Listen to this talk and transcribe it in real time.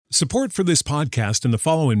Support for this podcast and the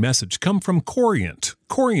following message come from Corient.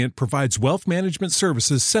 Corient provides wealth management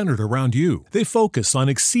services centered around you. They focus on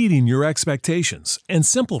exceeding your expectations and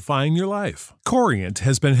simplifying your life. Corient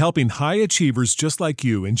has been helping high achievers just like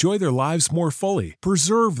you enjoy their lives more fully,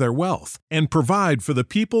 preserve their wealth, and provide for the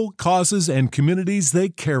people, causes, and communities they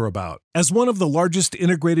care about. As one of the largest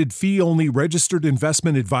integrated fee-only registered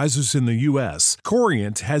investment advisors in the U.S.,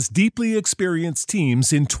 Corient has deeply experienced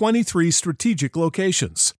teams in 23 strategic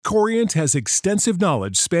locations. Corient has extensive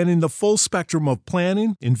knowledge spanning the full spectrum of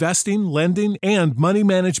planning, investing, lending, and money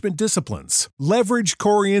management disciplines. Leverage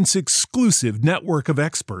Corient's exclusive network of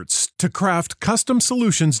experts to craft custom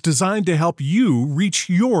solutions designed to help you reach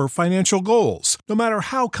your financial goals, no matter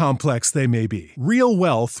how complex they may be. Real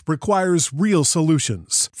wealth requires real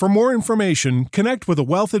solutions. For more information, connect with a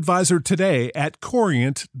wealth advisor today at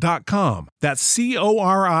Corient.com. That's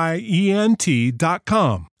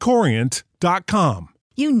Corient.com. Corient.com.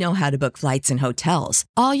 You know how to book flights and hotels.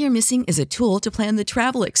 All you're missing is a tool to plan the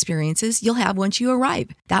travel experiences you'll have once you arrive.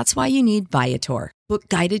 That's why you need Viator. Book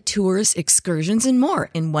guided tours, excursions, and more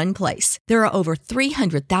in one place. There are over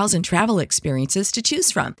 300,000 travel experiences to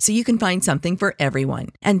choose from, so you can find something for everyone.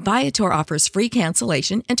 And Viator offers free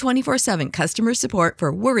cancellation and 24/7 customer support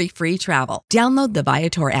for worry-free travel. Download the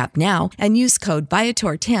Viator app now and use code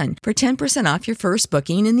Viator10 for 10% off your first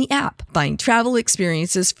booking in the app. Find travel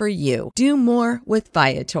experiences for you. Do more with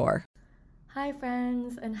Viator. Hi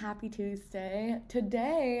friends, and happy Tuesday.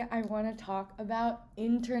 Today I want to talk about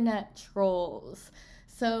internet trolls.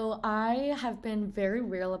 So I have been very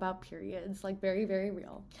real about periods, like very, very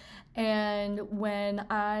real. And when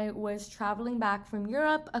I was traveling back from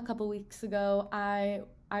Europe a couple weeks ago, I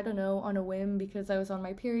don't know, on a whim, because I was on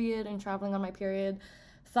my period and traveling on my period,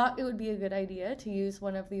 thought it would be a good idea to use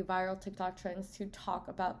one of the viral TikTok trends to talk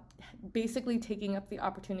about basically taking up the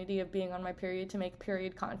opportunity of being on my period to make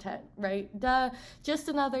period content, right? Just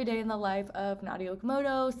another day in the life of Nadia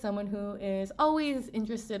Okamoto, someone who is always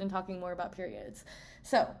interested in talking more about periods.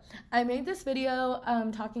 So I made this video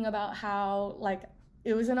talking about how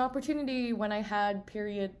it was an opportunity when I had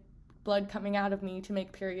period blood coming out of me to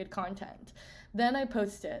make period content. Then I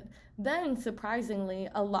posted. Then, surprisingly,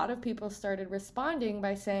 a lot of people started responding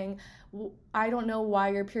by saying, I don't know why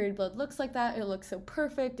your period blood looks like that. It looks so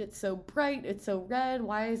perfect. It's so bright. It's so red.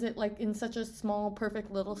 Why is it in such a small, perfect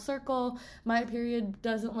little circle? My period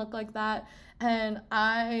doesn't look like that. And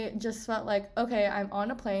I just felt like, okay, I'm on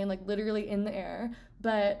a plane, literally in the air,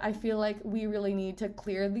 but I feel like we really need to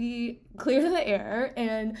clear the air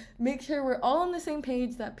and make sure we're all on the same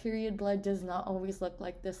page that period blood does not always look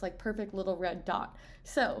like this perfect little red dot.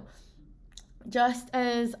 So just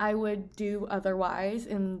as I would do otherwise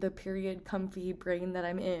in the period comfy brain that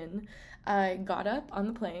I'm in, I got up on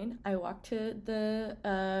the plane, I walked to the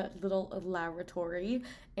little laboratory,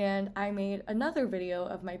 and I made another video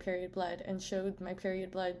of my period blood and showed my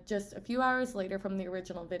period blood just a few hours later from the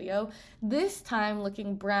original video, this time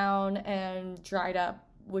looking brown and dried up,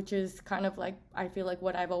 which is kind of I feel like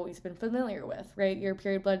what I've always been familiar with, right? Your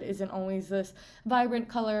period blood isn't always this vibrant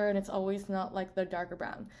color, and it's always not the darker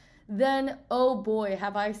brown. Then, oh boy,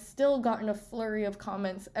 have I still gotten a flurry of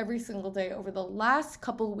comments every single day over the last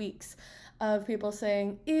couple weeks of people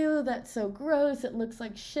saying, ew, that's so gross, it looks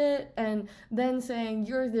like shit, and then saying,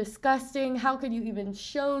 you're disgusting, how could you even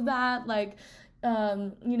show that,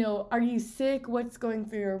 are you sick, what's going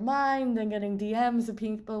through your mind, then getting DMs of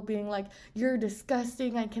people being like, you're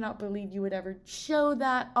disgusting, I cannot believe you would ever show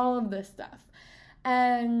that, all of this stuff.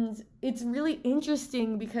 And it's really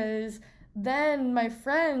interesting because then my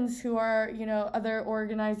friends who are, other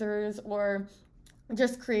organizers or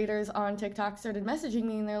just creators on TikTok started messaging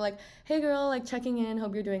me, and they're like, hey girl, checking in,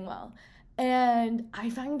 hope you're doing well. And I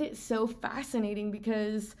find it so fascinating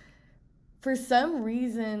because for some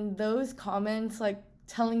reason, those comments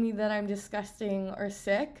telling me that I'm disgusting or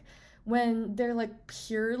sick, when they're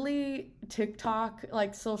purely TikTok,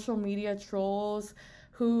 social media trolls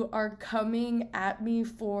who are coming at me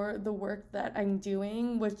for the work that I'm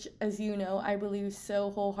doing, which, as you know, I believe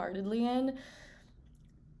so wholeheartedly in,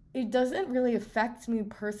 it doesn't really affect me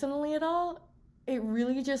personally at all. It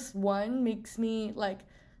really just, one, makes me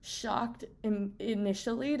shocked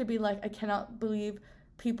initially to be I cannot believe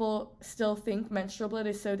people still think menstrual blood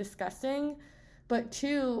is so disgusting. But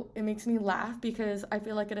two, it makes me laugh because I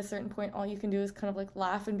feel at a certain point all you can do is kind of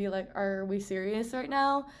laugh and be are we serious right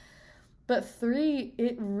now? But three,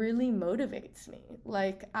 it really motivates me.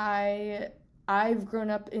 I've grown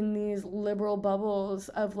up in these liberal bubbles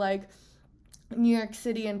of New York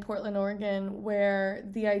City and Portland, Oregon, where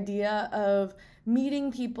the idea of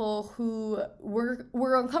meeting people who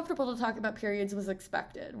were uncomfortable to talk about periods was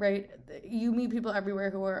expected, right? You meet people everywhere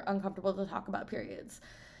who are uncomfortable to talk about periods.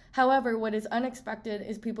 However, what is unexpected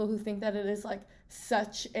is people who think that it is like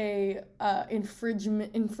such a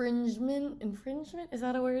infringement, is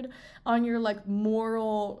that a word? On your like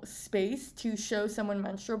moral space to show someone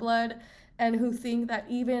menstrual blood, and who think that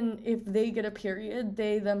even if they get a period,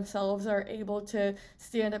 they themselves are able to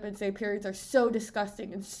stand up and say periods are so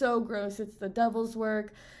disgusting and so gross, it's the devil's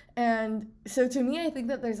work. And so to me, I think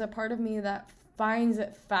that there's a part of me that finds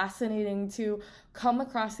it fascinating to come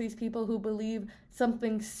across these people who believe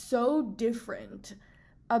something so different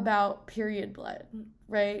about period blood,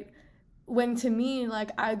 right? When to me, like,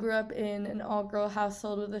 I grew up in an all-girl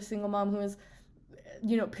household with a single mom who was,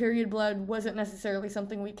 period blood wasn't necessarily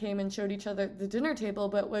something we came and showed each other at the dinner table,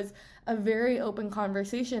 but was a very open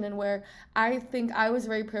conversation, and where I think I was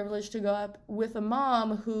very privileged to grow up with a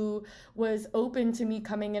mom who was open to me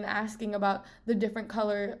coming and asking about the different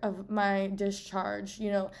color of my discharge,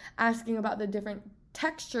 asking about the different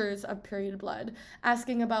textures of period blood,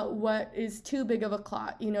 asking about what is too big of a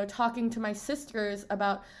clot, talking to my sisters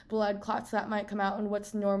about blood clots that might come out and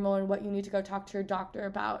what's normal and what you need to go talk to your doctor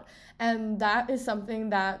about. And that is something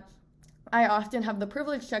that I often have the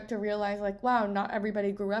privilege check to realize, like, wow, not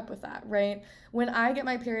everybody grew up with that, right? When I get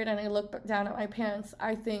my period and I look down at my pants,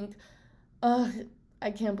 I think,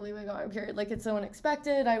 I can't believe I got my period. Like, it's so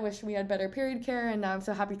unexpected. I wish we had better period care, and now I'm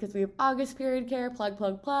so happy because we have August period care, plug.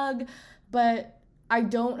 But I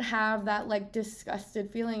don't have that like disgusted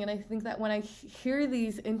feeling. And I think that when I hear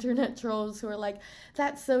these internet trolls who are like,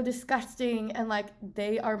 that's so disgusting, and like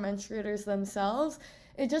they are menstruators themselves,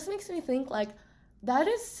 it just makes me think like, that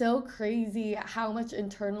is so crazy how much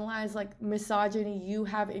internalized like misogyny you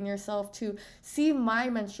have in yourself to see my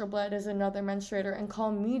menstrual blood as another menstruator and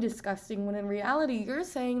call me disgusting, when in reality you're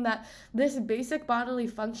saying that this basic bodily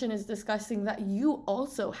function is disgusting that you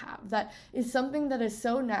also have, that is something that is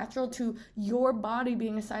so natural to your body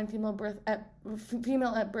being assigned female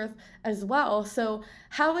at birth as well. So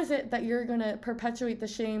how is it that you're going to perpetuate the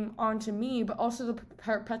shame onto me, but also to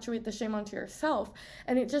perpetuate the shame onto yourself?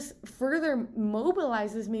 And it just further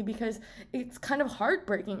mobilizes me, because it's kind of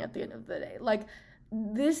heartbreaking at the end of the day. Like,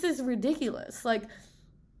 this is ridiculous. Like,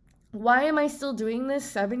 why am I still doing this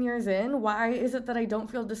 7 years in? Why is it that I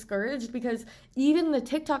don't feel discouraged? Because even the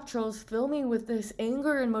TikTok trolls fill me with this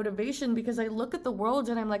anger and motivation, because I look at the world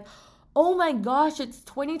and I'm like, oh my gosh, it's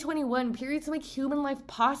 2021. Periods make human life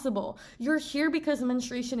possible. You're here because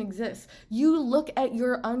menstruation exists. You look at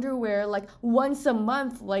your underwear like once a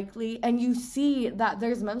month likely, and you see that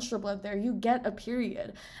there's menstrual blood there. You get a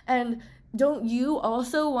period. And don't you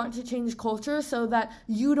also want to change culture so that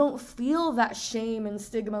you don't feel that shame and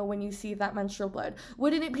stigma when you see that menstrual blood?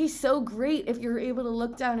 Wouldn't it be so great if you're able to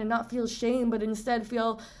look down and not feel shame, but instead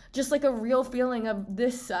feel just like a real feeling of,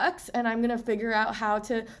 this sucks and I'm going to figure out how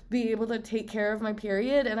to be able to take care of my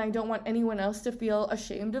period, and I don't want anyone else to feel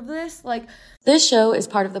ashamed of this? Like, this show is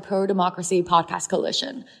part of the Pro-Democracy Podcast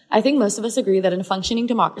Coalition. I think most of us agree that in a functioning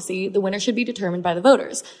democracy, the winner should be determined by the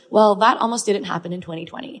voters. Well, that almost didn't happen in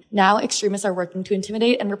 2020. Now, extremists are working to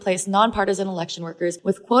intimidate and replace nonpartisan election workers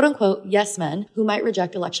with quote-unquote yes men who might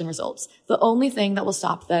reject election results. The only thing that will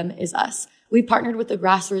stop them is us. We've partnered with the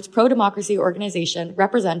grassroots pro-democracy organization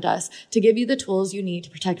Represent Us to give you the tools you need to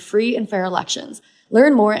protect free and fair elections.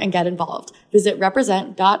 Learn more and get involved. Visit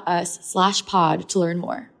represent.us/pod to learn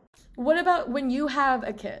more. What about when you have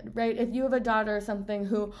a kid, right? If you have a daughter or something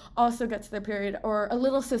who also gets their period, or a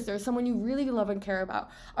little sister, someone you really love and care about,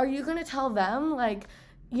 are you going to tell them, like,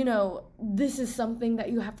 this is something that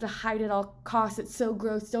you have to hide at all costs, it's so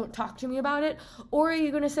gross, don't talk to me about it? Or are you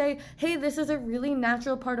going to say, hey, this is a really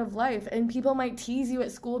natural part of life, and people might tease you at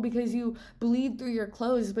school because you bleed through your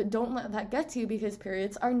clothes, but don't let that get to you, because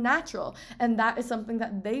periods are natural, and that is something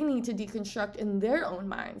that they need to deconstruct in their own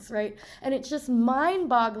minds, right? And it's just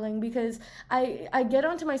mind-boggling, because I get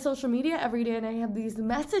onto my social media every day and I have these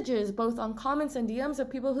messages, both on comments and DMs, of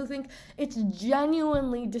people who think it's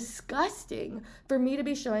genuinely disgusting for me to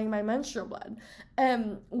be showing my menstrual blood.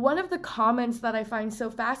 One of the comments that I find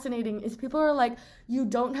so fascinating is people are like, you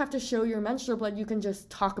don't have to show your menstrual blood, you can just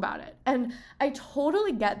talk about it. And I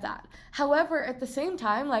totally get that. However, at the same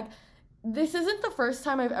time, like, this isn't the first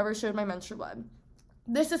time I've ever showed my menstrual blood.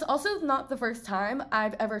 This is also not the first time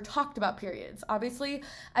I've ever talked about periods. Obviously,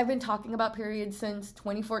 I've been talking about periods since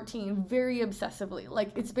 2014, very obsessively.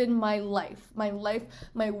 Like, it's been my life, my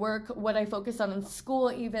work, what I focus on in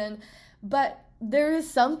school even. But there is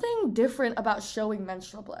something different about showing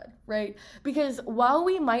menstrual blood, right? Because while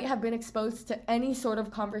we might have been exposed to any sort of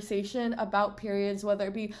conversation about periods, whether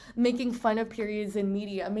it be making fun of periods in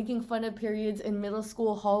media, making fun of periods in middle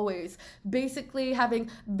school hallways, basically having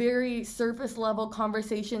very surface level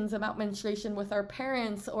conversations about menstruation with our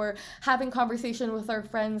parents, or having conversation with our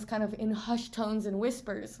friends kind of in hushed tones and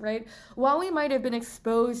whispers, right? While we might have been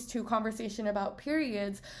exposed to conversation about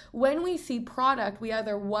periods, when we see product, we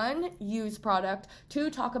either 1, use product, 2,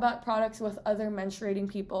 talk about products with other menstruating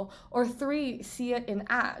people, or 3, see it in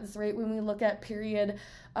ads, right? When we look at period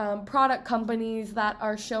product companies that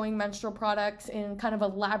are showing menstrual products in kind of a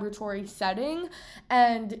laboratory setting,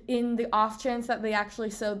 and in the off chance that they actually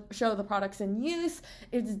show the products in use,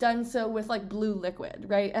 it's done so with like blue liquid,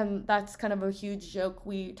 right? And that's kind of a huge joke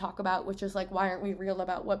we talk about, which is like, why aren't we real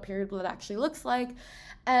about what period blood actually looks like?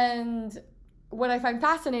 And what I find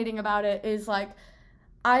fascinating about it is like,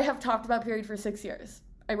 I have talked about period for 6 years.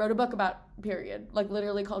 I wrote a book about period, like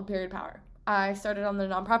literally called Period Power. I started on the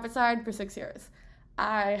nonprofit side for 6 years.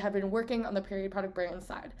 I have been working on the period product brand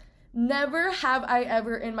side. Never have I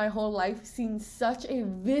ever in my whole life seen such a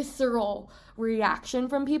visceral reaction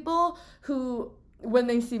from people who, when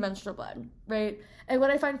they see menstrual blood, right? And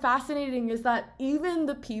what I find fascinating is that even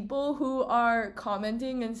the people who are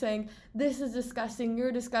commenting and saying, this is disgusting,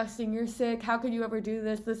 you're sick, how could you ever do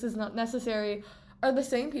this, this is not necessary, are the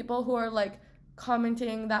same people who are like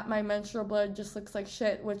commenting that my menstrual blood just looks like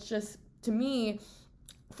shit, which just, to me,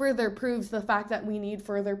 further proves the fact that we need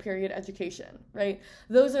further period education, right?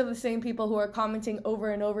 Those are the same people who are commenting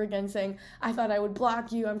over and over again saying, I thought I would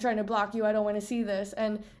block you, I'm trying to block you, I don't want to see this.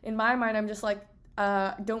 And in my mind, I'm just like,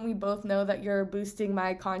 don't we both know that you're boosting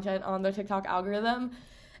my content on the TikTok algorithm?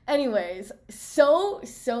 Anyways, so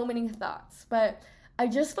many thoughts, but I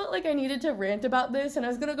just felt like I needed to rant about this, and I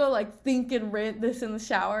was gonna go like think and rant this in the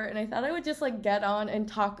shower, and I thought I would just like get on and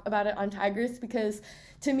talk about it on Tigress, because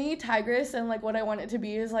to me, Tigress and like what I want it to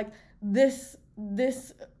be is like this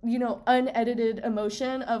unedited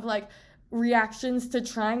emotion of like reactions to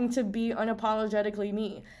trying to be unapologetically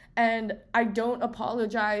me. And I don't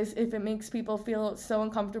apologize if it makes people feel so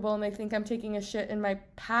uncomfortable and they think I'm taking a shit in my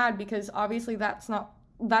pad, because obviously that's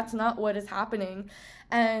not what is happening.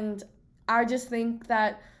 And I just think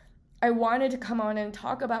that I wanted to come on and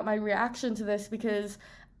talk about my reaction to this, because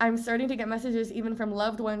I'm starting to get messages even from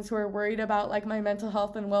loved ones who are worried about like my mental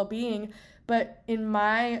health and well-being. But in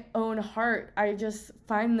my own heart, I just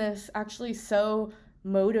find this actually so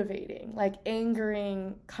motivating, like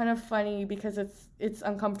angering, kind of funny, because it's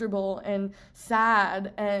uncomfortable and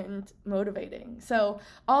sad and motivating. So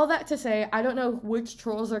all that to say, I don't know which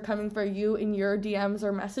trolls are coming for you in your DMs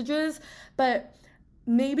or messages, but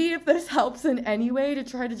maybe if this helps in any way to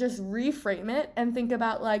try to just reframe it and think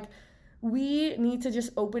about like, we need to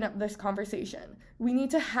just open up this conversation. We need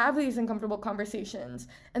to have these uncomfortable conversations.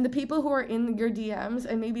 And the people who are in your DMs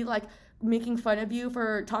and maybe like making fun of you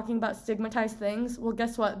for talking about stigmatized things, well,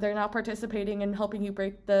 guess what? They're now participating in helping you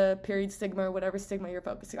break the period stigma or whatever stigma you're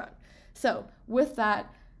focusing on. So with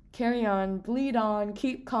that, carry on, bleed on,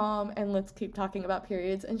 keep calm, and let's keep talking about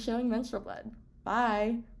periods and showing menstrual blood.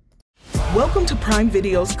 Bye. Welcome to Prime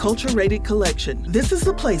Video's Culture-Rated Collection. This is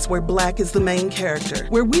the place where Black is the main character,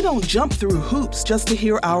 where we don't jump through hoops just to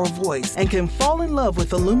hear our voice, and can fall in love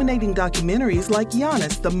with illuminating documentaries like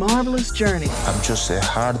Giannis, The Marvelous Journey. I'm just a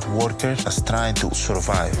hard worker that's trying to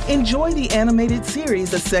survive. Enjoy the animated series,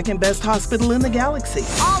 The Second Best Hospital in the Galaxy.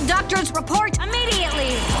 All doctors report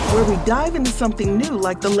immediately! Where we dive into something new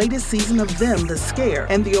like the latest season of Them, The Scare,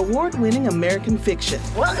 and the award-winning American Fiction.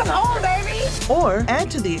 Welcome home, baby! Or add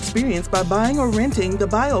to the experience by buying or renting the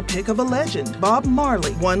biopic of a legend, Bob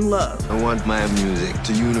Marley, One Love. I want my music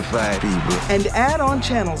to unify people. And add on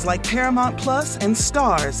channels like Paramount Plus and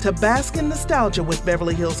Stars to bask in nostalgia with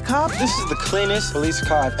Beverly Hills Cop. This is the cleanest police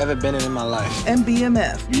car I've ever been in my life. And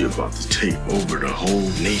BMF. You're about to take over the whole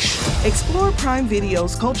nation. Explore Prime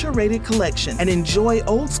Video's Culture-Rated Collection and enjoy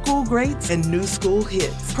old school greats and new school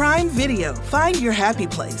hits. Prime Video. Find your happy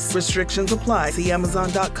place. Restrictions apply. See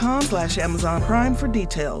Amazon.com/Amazon Prime for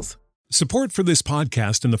details. Support for this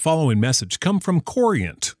podcast and the following message come from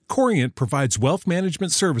Corient. Corient provides wealth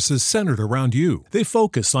management services centered around you. They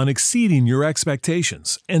focus on exceeding your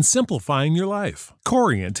expectations and simplifying your life.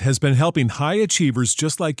 Corient has been helping high achievers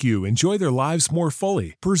just like you enjoy their lives more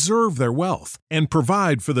fully, preserve their wealth, and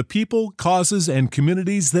provide for the people, causes, and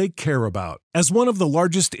communities they care about. As one of the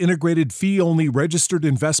largest integrated fee-only registered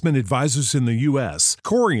investment advisors in the U.S.,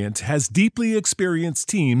 Corient has deeply experienced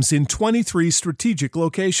teams in 23 strategic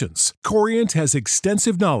locations. Corient has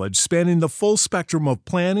extensive knowledge spanning the full spectrum of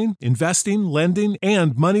planning, planning, investing, lending,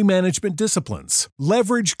 and money management disciplines.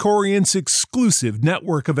 Leverage Corient's exclusive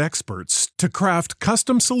network of experts to craft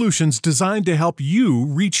custom solutions designed to help you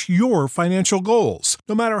reach your financial goals,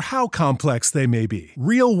 no matter how complex they may be.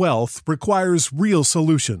 Real wealth requires real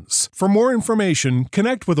solutions. For more information,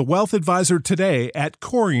 connect with a wealth advisor today at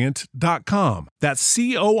Corient.com. That's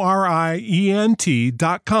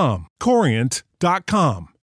Corient.com. Corient.com.